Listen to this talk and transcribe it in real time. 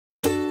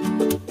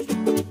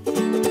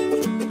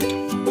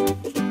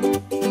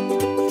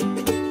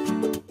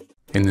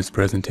this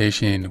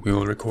presentation, we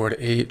will record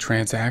a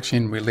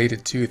transaction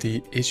related to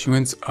the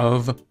issuance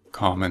of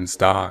common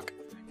stock.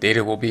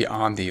 Data will be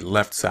on the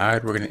left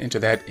side. We're going to enter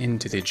that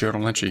into the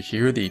journal entry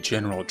here, the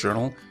general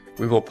journal.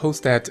 We will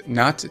post that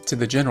not to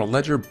the general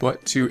ledger,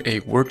 but to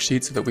a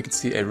worksheet so that we can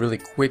see a really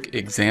quick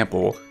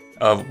example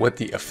of what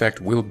the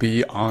effect will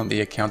be on the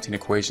accounting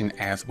equation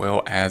as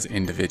well as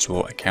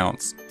individual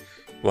accounts.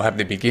 We'll have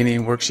the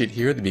beginning worksheet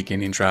here, the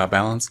beginning trial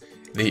balance,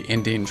 the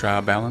ending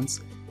trial balance.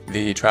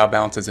 The trial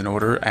balance is in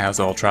order, as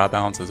all trial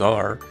balances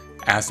are: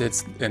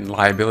 assets and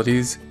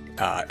liabilities,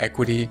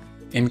 equity,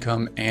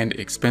 income and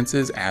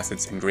expenses,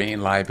 assets in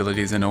green,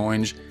 liabilities in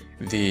orange,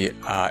 the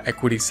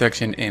equity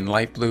section in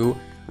light blue,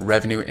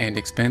 revenue and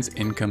expense,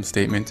 income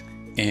statement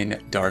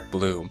in dark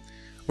blue.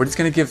 We're just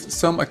going to give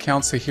some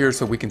accounts here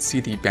so we can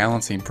see the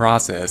balancing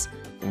process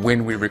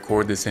when we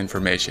record this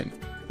information.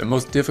 The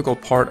most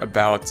difficult part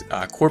about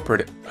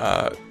corporate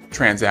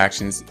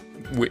transactions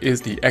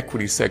is the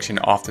equity section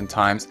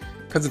oftentimes,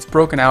 because it's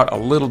broken out a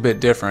little bit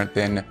different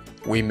than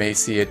we may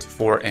see it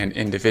for an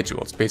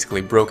individual. It's basically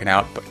broken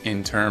out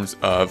in terms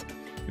of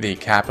the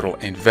capital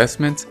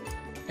investment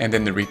and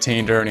then the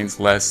retained earnings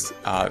less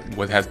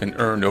what has been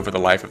earned over the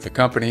life of the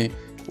company,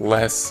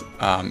 less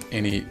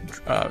any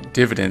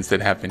dividends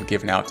that have been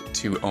given out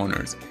to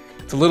owners.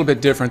 It's a little bit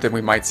different than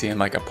we might see in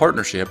like a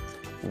partnership,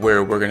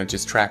 where we're going to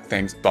just track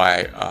things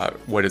by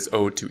what is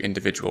owed to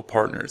individual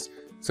partners.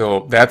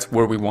 So that's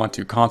where we want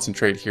to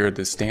concentrate here,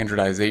 the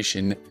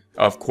standardization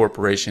of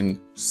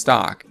corporation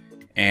stock,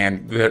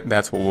 and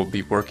that's what we'll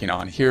be working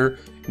on here.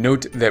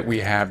 Note that we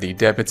have the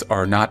debits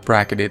are not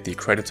bracketed, the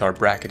credits are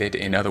bracketed.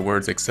 In other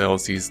words, Excel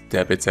sees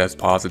debits as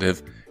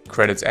positive,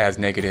 credits as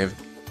negative,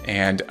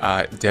 and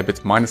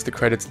debits minus the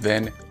credits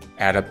then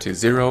add up to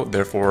 0.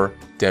 Therefore,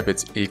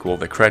 debits equal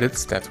the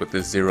credits. That's what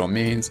this 0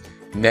 means.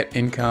 Net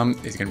income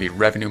is going to be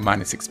revenue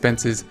minus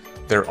expenses.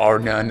 There are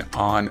none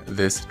on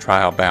this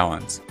trial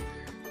balance.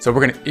 So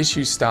we're going to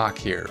issue stock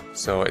here.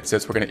 So it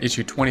says we're going to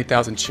issue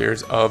 20,000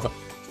 shares of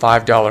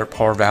 $5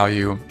 par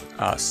value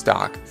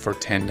stock for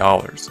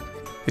 $10.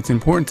 It's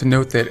important to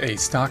note that a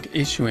stock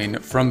issuing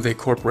from the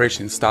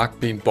corporation, stock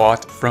being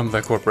bought from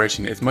the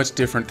corporation, is much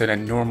different than a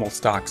normal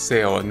stock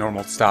sale, a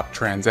normal stock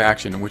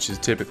transaction, which is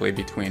typically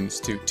between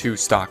two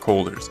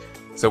stockholders.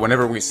 So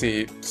whenever we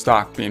see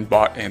stock being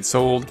bought and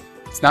sold,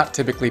 it's not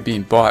typically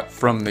being bought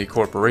from the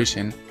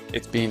corporation,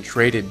 it's being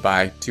traded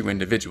by two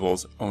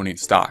individuals owning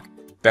stock.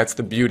 That's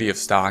the beauty of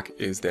stock,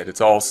 is that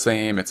it's all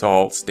same, it's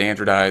all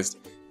standardized.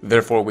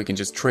 Therefore, we can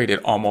just trade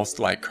it almost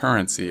like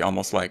currency,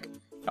 almost like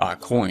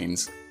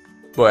coins.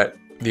 But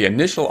the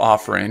initial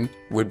offering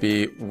would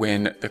be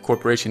when the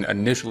corporation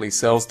initially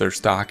sells their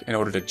stock in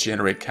order to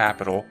generate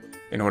capital,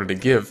 in order to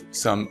give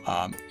some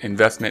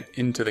investment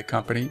into the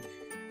company.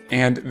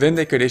 And then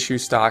they could issue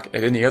stock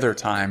at any other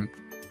time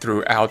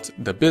throughout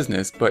the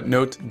business. But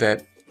note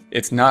that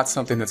it's not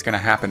something that's going to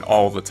happen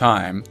all the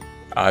time.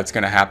 It's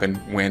going to happen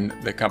when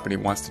the company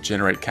wants to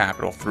generate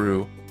capital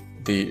through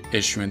the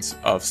issuance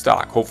of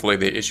stock. Hopefully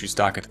they issue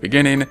stock at the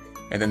beginning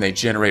and then they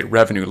generate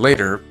revenue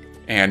later,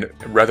 and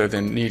rather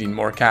than needing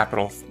more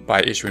capital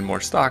by issuing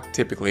more stock,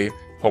 typically,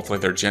 hopefully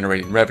they're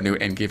generating revenue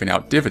and giving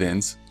out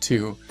dividends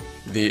to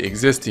the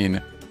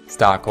existing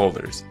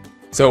stockholders.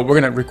 So we're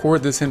going to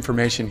record this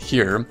information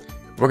here.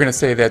 We're going to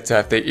say that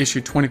if they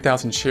issue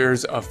 20,000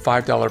 shares of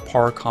 $5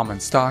 par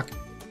common stock,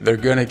 they're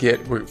going to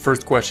get,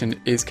 first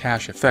question, is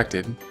cash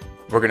affected?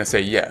 We're going to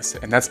say yes,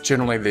 and that's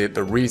generally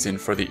the reason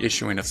for the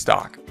issuing of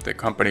stock. The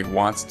company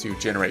wants to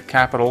generate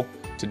capital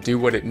to do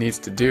what it needs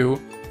to do.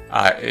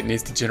 It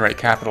needs to generate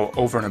capital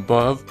over and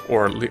above,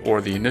 or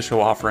the initial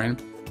offering,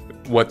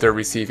 what they're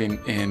receiving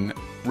in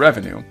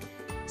revenue.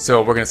 So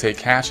we're going to say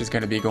cash is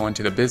going to be going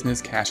to the business.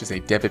 Cash is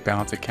a debit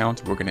balance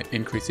account. We're going to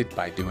increase it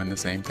by doing the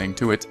same thing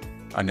to it,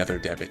 another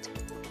debit.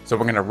 So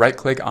we're going to right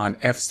click on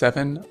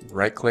F7,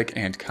 right click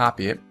and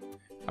copy it.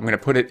 I'm going to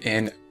put it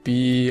in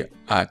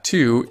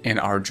B2 in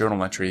our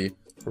journal entry,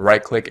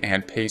 right click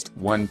and paste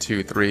 1,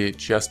 2, 3,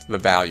 just the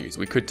values.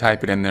 We could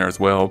type it in there as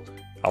well.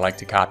 I like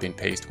to copy and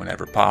paste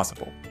whenever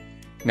possible.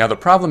 Now the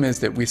problem is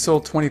that we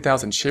sold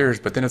 20,000 shares,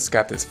 but then it's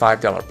got this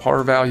 $5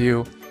 par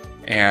value,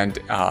 and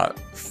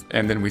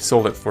then we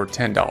sold it for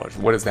 $10.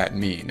 What does that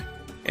mean?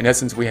 In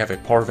essence, we have a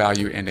par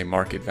value and a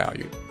market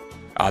value.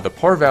 The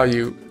par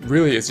value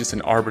really is just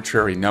an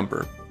arbitrary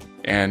number.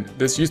 And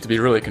this used to be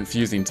really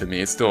confusing to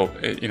me. It's still,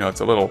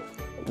 it's a little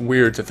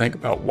weird to think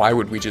about, why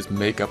would we just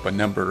make up a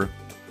number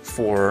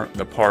for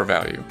the par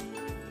value?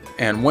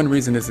 And one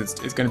reason is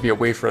it's going to be a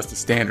way for us to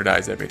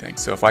standardize everything.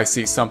 So if I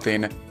see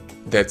something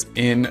that's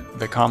in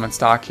the common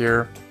stock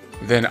here,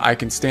 then I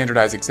can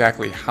standardize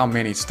exactly how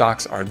many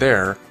stocks are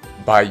there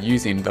by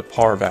using the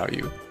par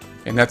value.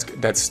 And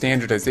that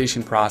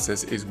standardization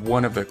process is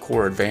one of the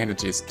core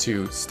advantages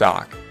to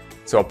stock.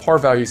 So a par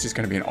value is just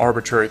going to be an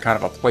arbitrary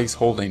kind of a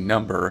placeholding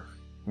number,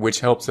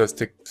 which helps us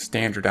to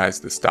standardize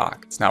the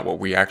stock. It's not what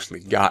we actually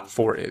got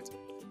for it.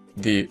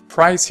 The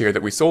price here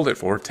that we sold it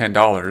for,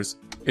 $10,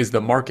 is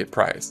the market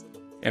price.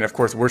 And of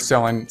course, we're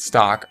selling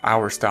stock,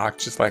 our stock,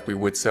 just like we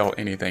would sell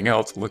anything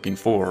else, looking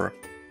for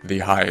the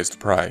highest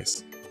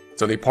price.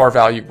 So the par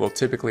value will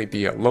typically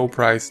be a low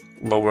price,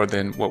 lower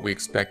than what we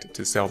expect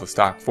to sell the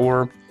stock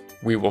for.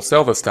 We will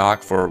sell the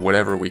stock for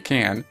whatever we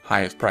can,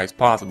 highest price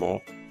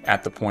possible,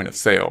 at the point of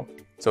sale.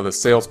 So the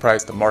sales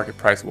price, the market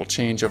price will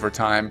change over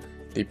time.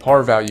 The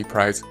par value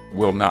price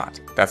will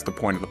not. That's the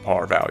point of the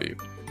par value.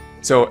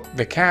 So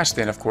the cash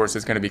then, of course,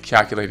 is going to be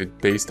calculated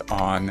based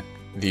on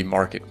the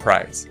market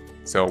price.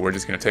 So we're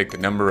just going to take the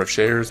number of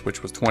shares,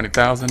 which was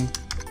 20,000,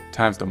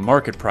 times the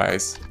market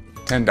price,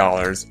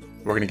 $10,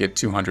 we're going to get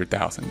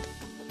 200,000.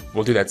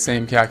 We'll do that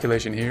same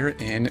calculation here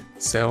in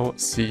cell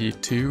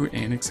C2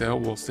 in Excel.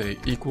 We'll say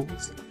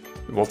equals.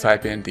 We'll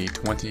type in the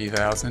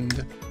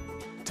 20,000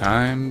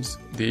 times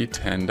the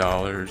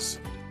 $10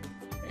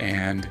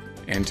 and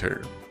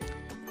enter.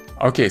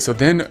 Okay, so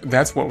then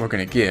that's what we're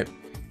going to get.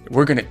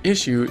 We're going to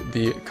issue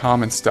the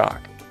common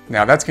stock.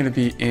 Now that's going to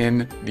be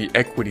in the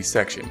equity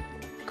section.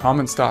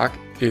 Common stock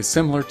is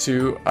similar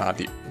to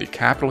the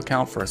capital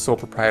account for a sole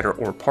proprietor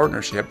or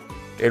partnership.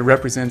 It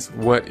represents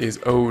what is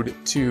owed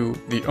to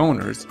the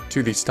owners,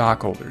 to the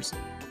stockholders.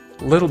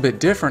 A little bit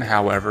different,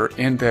 however,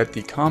 in that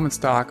the common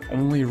stock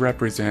only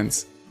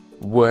represents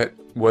what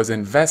was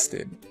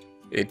invested.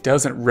 It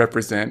doesn't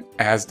represent,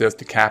 as does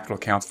the capital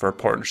accounts for a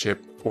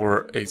partnership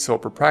or a sole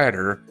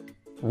proprietor,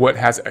 what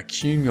has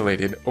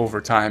accumulated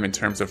over time in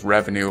terms of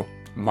revenue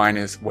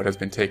minus what has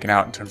been taken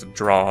out in terms of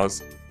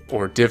draws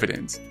or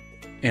dividends.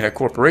 In a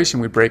corporation,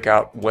 we break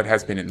out what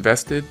has been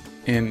invested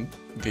in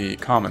the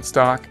common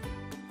stock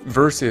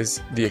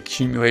versus the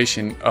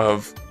accumulation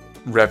of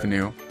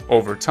revenue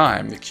over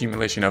time, the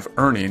accumulation of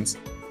earnings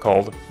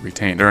called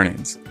retained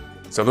earnings.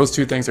 So those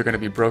two things are going to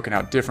be broken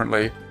out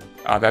differently.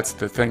 That's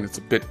the thing that's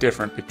a bit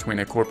different between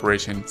a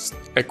corporation's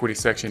equity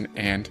section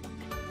and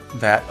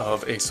that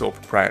of a sole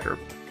proprietor.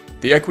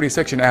 The equity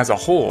section as a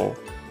whole,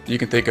 you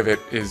can think of it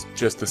as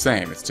just the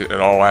same. It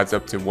all adds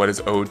up to what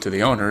is owed to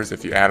the owners.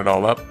 If you add it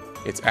all up,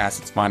 it's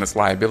assets minus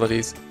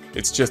liabilities.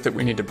 It's just that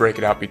we need to break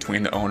it out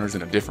between the owners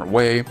in a different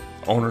way.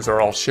 Owners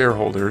are all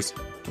shareholders,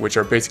 which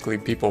are basically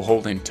people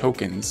holding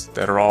tokens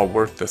that are all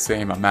worth the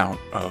same amount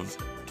of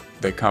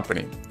the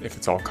company, if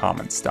it's all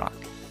common stock.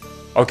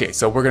 Okay,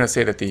 so we're going to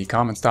say that the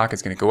common stock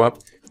is going to go up.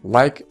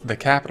 Like the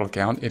capital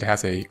account, it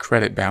has a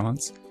credit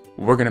balance.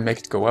 We're going to make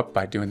it go up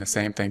by doing the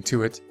same thing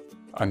to it,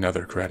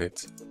 another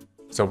credit.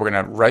 So we're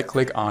going to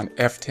right-click on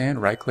F10,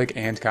 right-click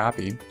and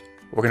copy.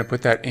 We're going to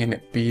put that in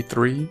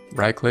B3,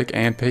 right-click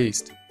and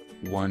paste.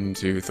 1,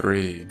 2,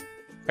 3.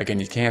 Again,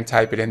 you can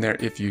type it in there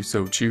if you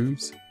so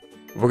choose.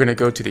 We're going to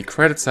go to the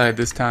credit side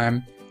this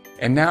time.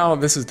 And now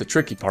this is the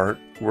tricky part.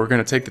 We're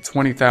going to take the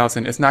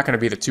 20,000. It's not going to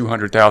be the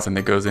 200,000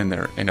 that goes in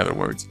there, in other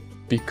words,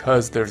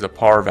 because there's a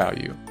par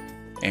value.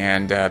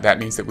 And that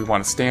means that we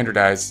want to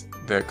standardize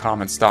the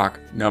common stock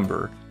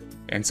number.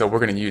 And so we're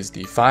going to use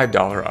the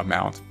 $5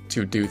 amount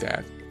to do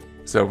that.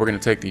 So we're going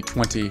to take the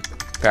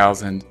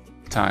 20,000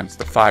 times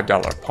the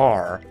 $5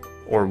 par,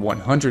 or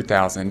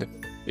 100,000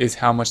 is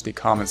how much the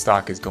common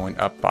stock is going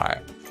up by.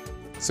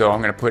 So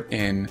I'm going to put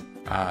in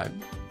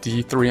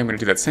D3, I'm going to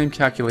do that same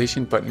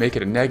calculation, but make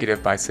it a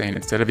negative by saying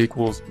instead of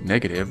equals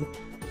negative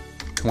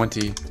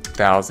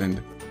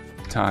 20,000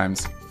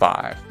 times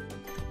 5.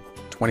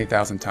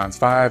 20,000 times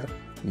 5,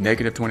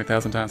 negative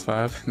 20,000 times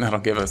 5, that'll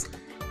give us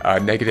a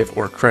negative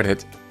or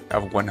credit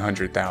of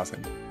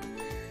 100,000.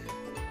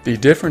 The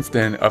difference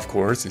then, of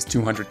course, is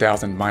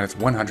 200,000 minus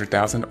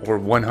 100,000, or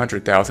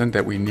 100,000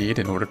 that we need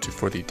in order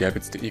for the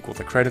debits to equal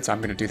the credits. I'm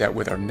going to do that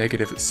with our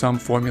negative sum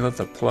formula,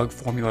 the plug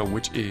formula,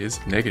 which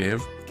is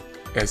negative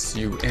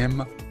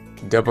SUM.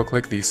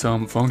 Double-click the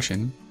sum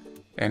function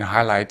and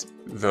highlight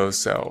those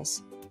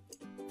cells.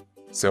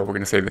 So we're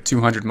going to say the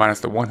 200 minus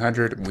the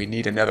 100. We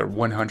need another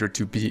 100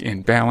 to be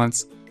in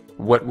balance.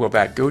 What will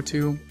that go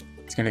to?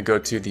 It's going to go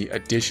to the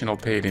additional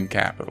paid-in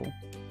capital.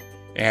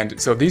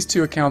 And so these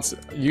two accounts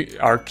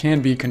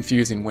can be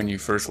confusing when you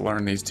first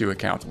learn these two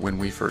accounts, when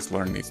we first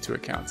learn these two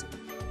accounts.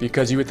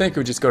 Because you would think it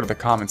would just go to the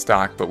common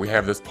stock, but we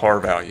have this par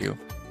value.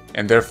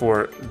 And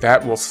therefore,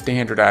 that will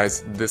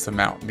standardize this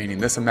amount, meaning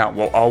this amount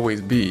will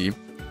always be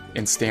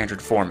in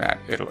standard format.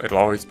 It'll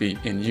always be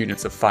in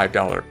units of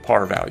 $5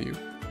 par value.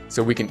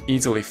 So we can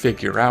easily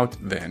figure out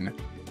then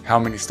how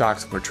many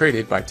stocks were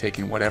traded by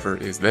taking whatever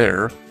is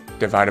there,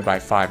 divided by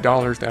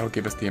 $5. That'll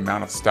give us the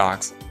amount of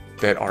stocks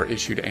that are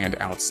issued and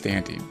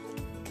outstanding.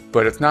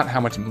 But it's not how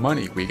much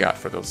money we got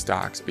for those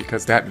stocks,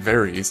 because that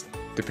varies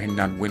depending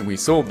on when we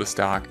sold the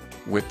stock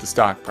with the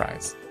stock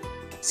price.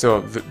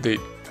 So the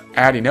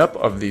adding up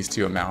of these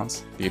two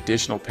amounts, the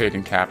additional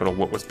paid-in capital,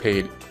 what was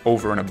paid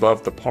over and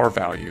above the par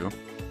value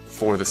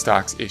for the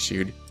stocks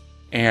issued,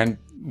 and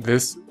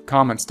this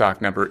common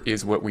stock number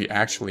is what we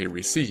actually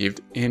received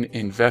in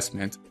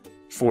investment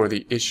for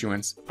the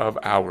issuance of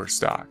our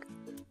stock.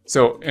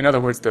 So in other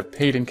words, the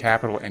paid-in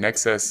capital in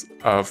excess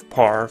of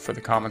par for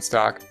the common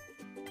stock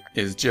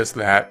is just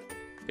that.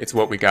 It's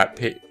what we got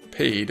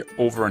paid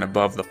over and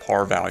above the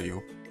par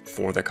value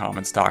for the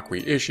common stock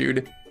we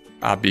issued,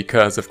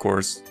 because of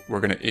course we're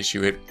going to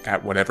issue it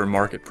at whatever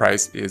market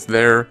price is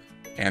there,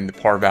 and the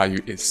par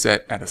value is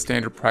set at a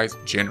standard price,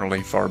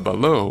 generally far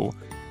below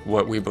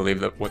what we believe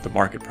that what the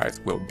market price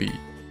will be.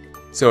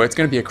 So it's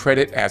going to be a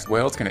credit as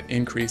well. It's going to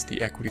increase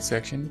the equity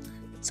section.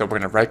 So we're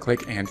going to right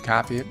click and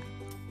copy it.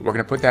 We're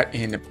going to put that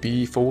in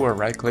B4,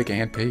 right click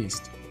and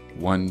paste.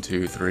 1,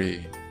 2,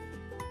 3.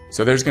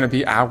 So there's going to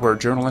be our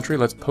journal entry.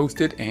 Let's post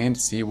it and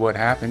see what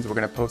happens. We're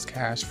going to post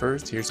cash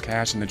first. Here's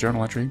cash in the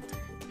journal entry.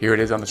 Here it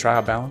is on the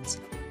trial balance.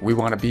 We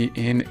want to be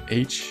in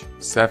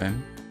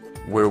H7,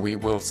 where we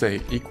will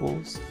say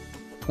equals.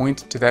 Point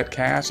to that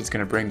cash. It's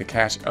going to bring the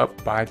cash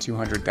up by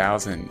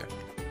 200,000.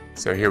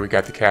 So here we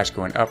got the cash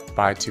going up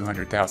by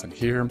 200,000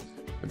 here.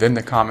 Then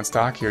the common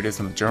stock, here it is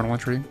on the journal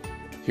entry.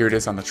 Here it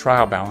is on the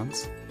trial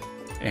balance.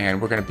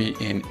 And we're going to be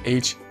in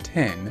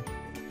H10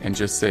 and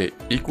just say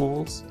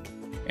equals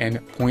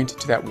and point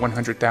to that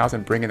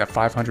 100,000, bringing the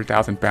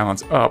 500,000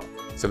 balance up.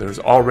 So there's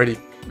already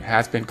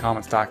has been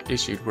common stock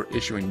issued. We're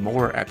issuing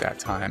more at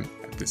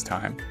this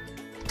time,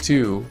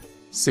 to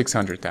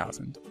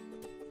 600,000.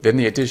 Then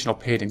the additional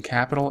paid in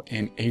capital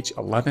in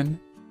H11,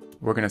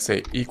 we're going to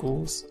say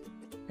equals,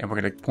 and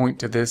we're going to point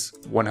to this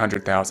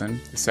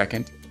 100,000, the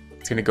second.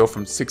 It's going to go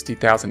from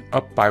 60,000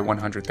 up by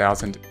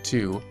 100,000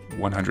 to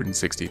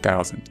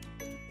 160,000.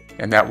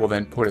 And that will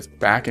then put us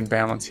back in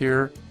balance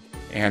here,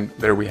 and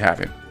there we have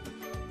it.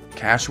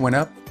 Cash went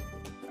up,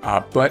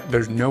 but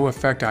there's no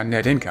effect on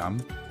net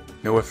income,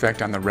 no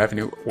effect on the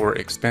revenue or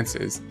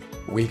expenses.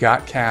 We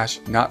got cash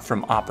not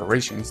from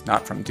operations,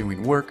 not from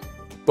doing work,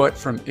 but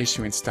from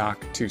issuing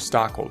stock to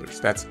stockholders.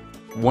 That's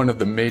one of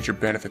the major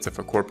benefits of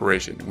a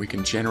corporation. We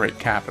can generate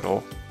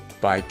capital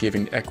by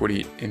giving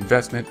equity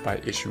investment,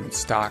 by issuing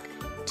stock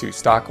to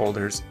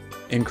stockholders,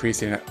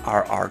 increasing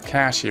our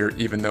cash here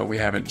even though we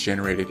haven't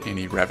generated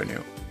any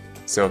revenue.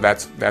 So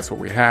that's what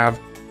we have.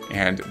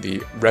 And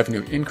the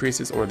revenue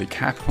increases, or the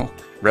capital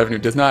revenue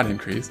does not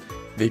increase,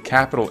 the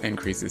capital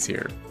increases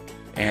here.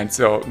 And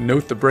so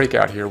note the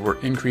breakout here. We're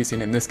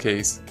increasing, in this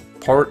case,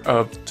 part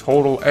of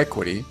total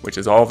equity, which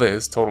is all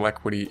this. Total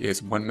equity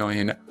is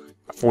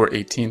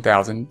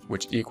 1,418,000,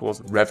 which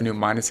equals revenue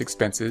minus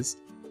expenses.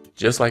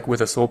 Just like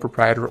with a sole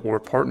proprietor or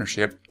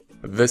partnership,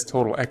 this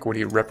total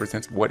equity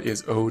represents what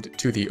is owed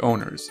to the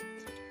owners.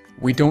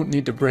 We don't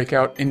need to break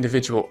out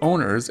individual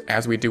owners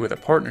as we do with a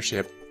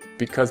partnership,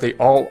 because they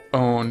all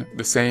own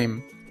the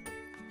same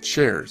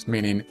shares,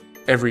 meaning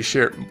every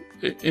share,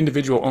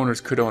 individual owners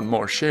could own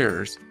more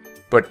shares,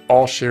 but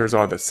all shares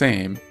are the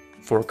same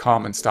for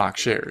common stock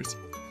shares.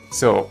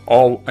 So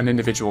all an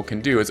individual can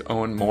do is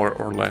own more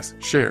or less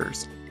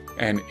shares.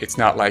 And it's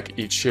not like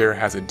each share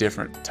has a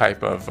different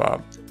type of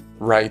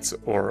rights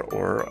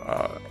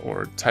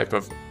or type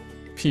of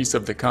piece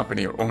of the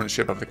company or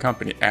ownership of the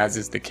company, as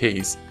is the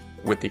case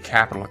with the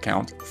capital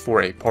account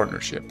for a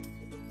partnership.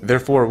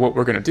 Therefore, what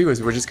we're going to do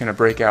is we're just going to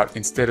break out,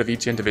 instead of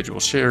each individual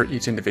share,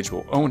 each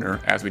individual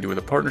owner, as we do with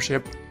a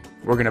partnership,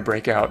 we're going to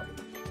break out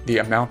the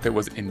amount that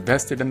was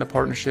invested in the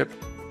partnership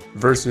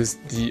versus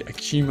the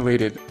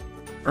accumulated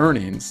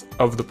earnings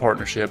of the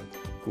partnership,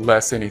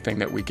 less anything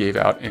that we gave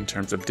out in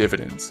terms of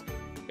dividends.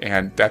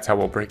 And that's how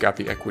we'll break out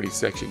the equity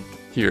section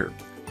here.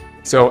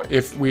 So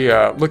if we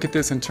look at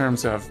this in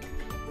terms of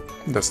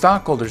the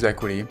stockholders'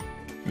 equity,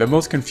 the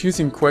most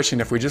confusing question,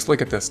 if we just look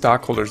at the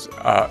stockholders'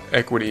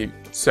 equity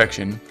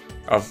section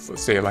of,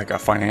 say, like a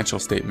financial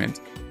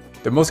statement,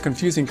 the most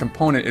confusing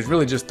component is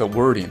really just the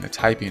wording, the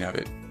typing of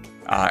it.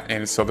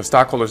 And so the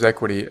stockholders'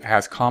 equity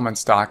has common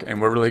stock, and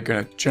we're really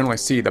going to generally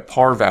see the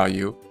par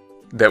value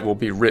that will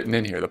be written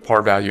in here. The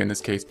par value in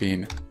this case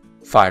being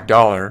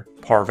 $5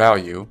 par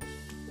value.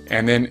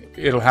 And then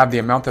it'll have the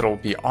amount that will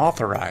be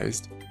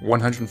authorized,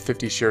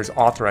 150 shares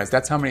authorized.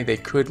 That's how many they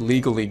could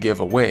legally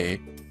give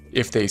away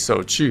if they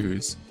so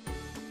choose,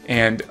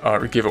 and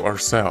give or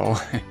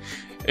sell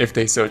if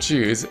they so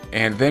choose.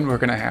 And then we're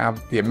going to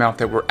have the amount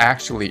that were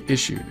actually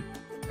issued.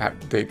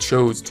 They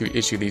chose to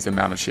issue these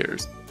amount of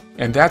shares.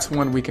 And that's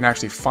when we can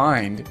actually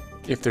find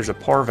if there's a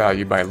par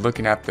value by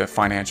looking at the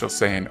financials,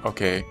 saying,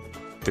 okay,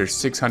 there's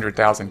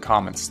 600,000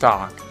 common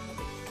stock.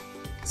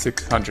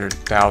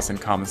 600,000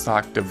 common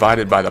stock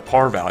divided by the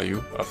par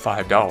value of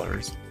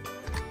 $5.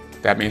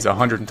 That means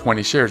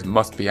 120 shares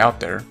must be out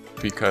there,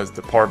 because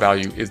the par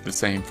value is the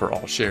same for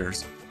all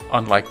shares,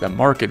 unlike the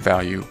market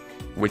value,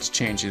 which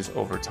changes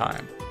over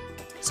time.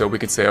 So we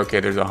could say,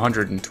 okay, there's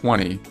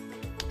 120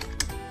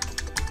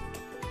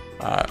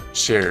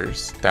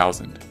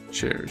 1,000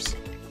 shares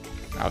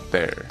out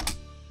there.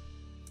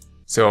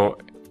 So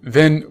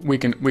then we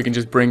can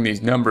just bring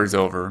these numbers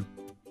over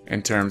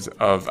in terms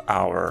of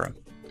our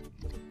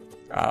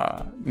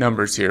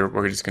numbers here.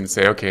 We're just going to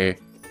say, okay,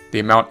 the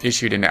amount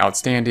issued and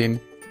outstanding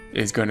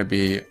is going to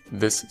be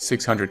this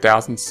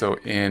 600,000. So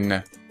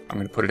I'm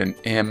going to put it in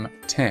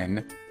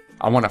M10.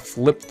 I want to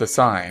flip the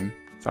sign,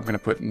 so I'm going to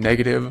put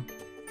negative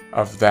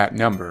of that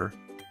number,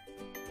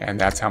 and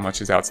that's how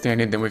much is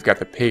outstanding. Then we've got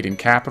the paid in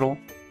capital,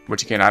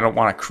 which again, I don't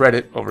want to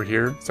credit over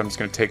here, so I'm just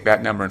going to take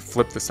that number and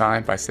flip the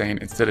sign by saying,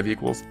 instead of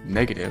equals,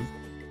 negative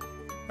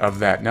of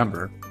that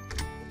number.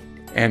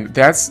 And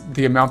that's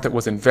the amount that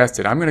was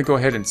invested. I'm going to go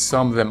ahead and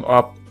sum them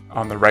up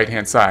on the right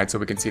hand side so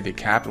we can see the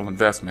capital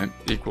investment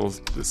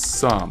equals the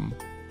sum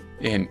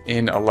in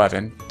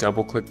N11,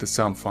 double click the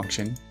sum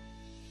function,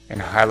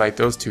 and highlight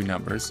those two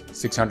numbers.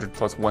 600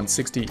 plus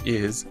 160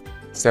 is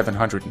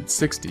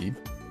 760.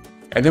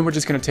 And then we're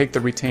just going to take the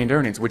retained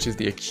earnings, which is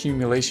the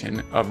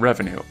accumulation of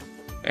revenue.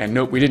 And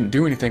note, we didn't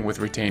do anything with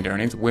retained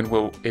earnings. When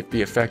will it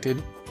be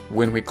affected?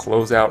 When we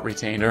close out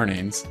retained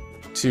earnings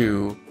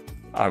to,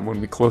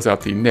 when we close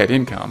out the net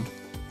income,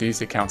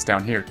 these accounts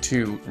down here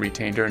to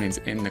retained earnings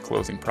in the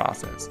closing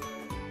process.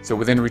 So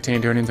within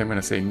retained earnings, I'm going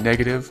to say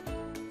negative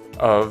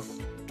of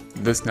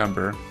this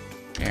number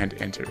and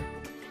enter.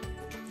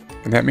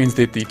 And that means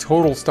that the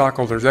total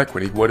stockholders'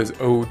 equity, what is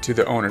owed to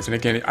the owners. And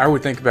again, I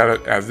would think about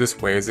it as this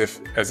way, as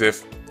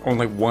if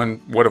only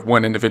what if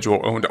one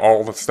individual owned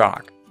all the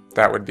stock?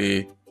 That would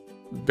be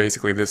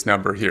basically this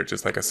number here,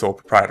 just like a sole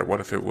proprietor. What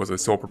if it was a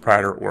sole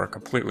proprietor or a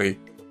completely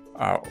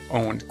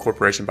owned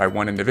corporation by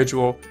one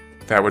individual?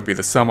 That would be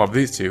the sum of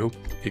these two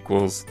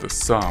equals the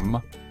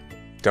sum.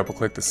 Double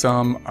click the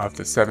sum of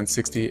the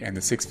 760 and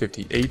the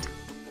 658.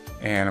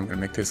 And I'm going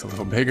to make this a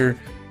little bigger.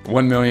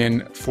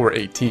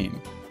 1,418,000.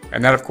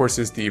 And that, of course,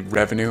 is the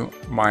revenue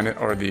minus,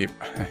 or the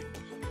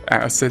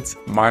assets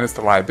minus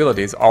the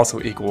liabilities,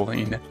 also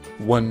equaling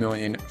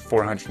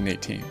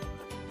 1,418,000.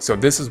 So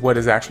this is what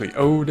is actually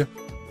owed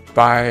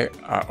by,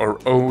 or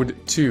owed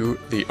to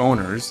the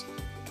owners.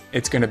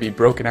 It's going to be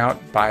broken out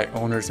by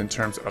owners in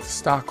terms of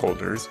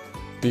stockholders.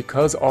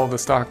 Because all the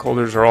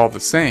stockholders are all the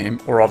same,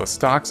 or all the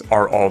stocks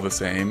are all the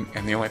same,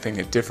 and the only thing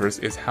that differs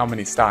is how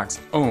many stocks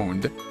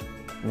owned,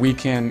 we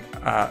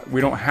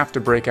don't have to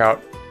break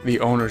out the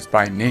owners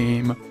by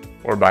name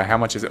or by how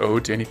much is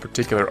owed to any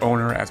particular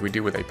owner as we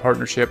do with a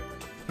partnership.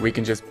 We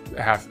can just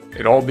have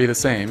it all be the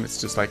same.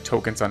 It's just like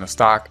tokens on a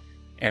stock,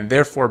 and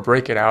therefore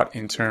break it out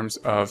in terms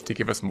of, to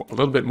give us a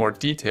little bit more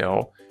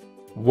detail,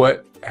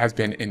 what has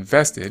been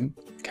invested,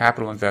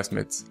 capital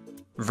investments,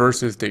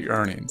 versus the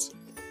earnings.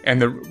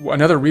 And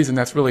another reason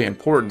that's really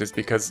important is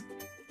because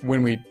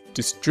when we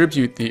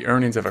distribute the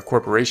earnings of a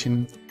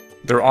corporation,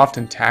 they're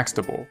often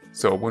taxable.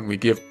 So when we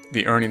give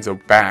the earnings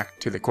back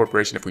to the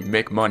corporation, if we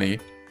make money,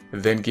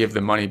 then give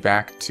the money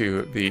back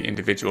to the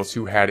individuals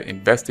who had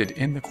invested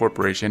in the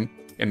corporation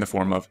in the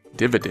form of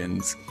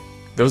dividends.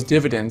 Those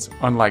dividends,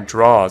 unlike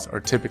draws, are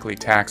typically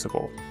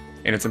taxable.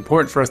 And it's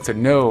important for us to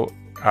know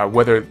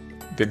whether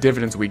the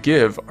dividends we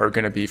give are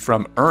going to be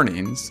from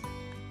earnings,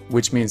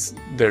 which means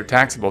they're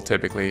taxable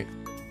typically.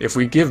 If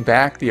we give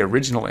back the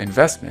original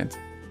investment,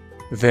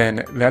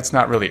 then that's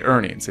not really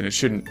earnings, and it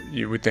shouldn't,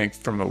 you would think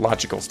from a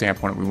logical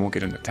standpoint, we won't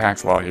get into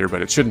tax law here, but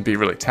it shouldn't be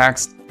really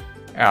taxed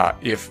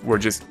if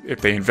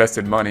they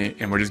invested money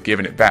and we're just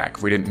giving it back.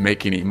 If we didn't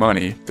make any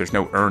money, there's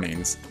no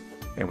earnings,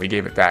 and we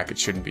gave it back, it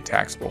shouldn't be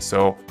taxable.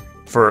 So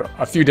for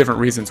a few different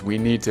reasons, we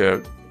need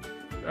to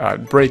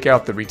break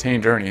out the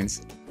retained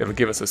earnings. It'll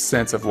give us a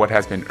sense of what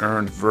has been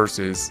earned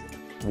versus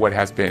what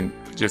has been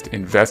just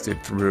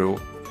invested through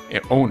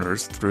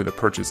owners through the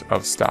purchase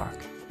of stock.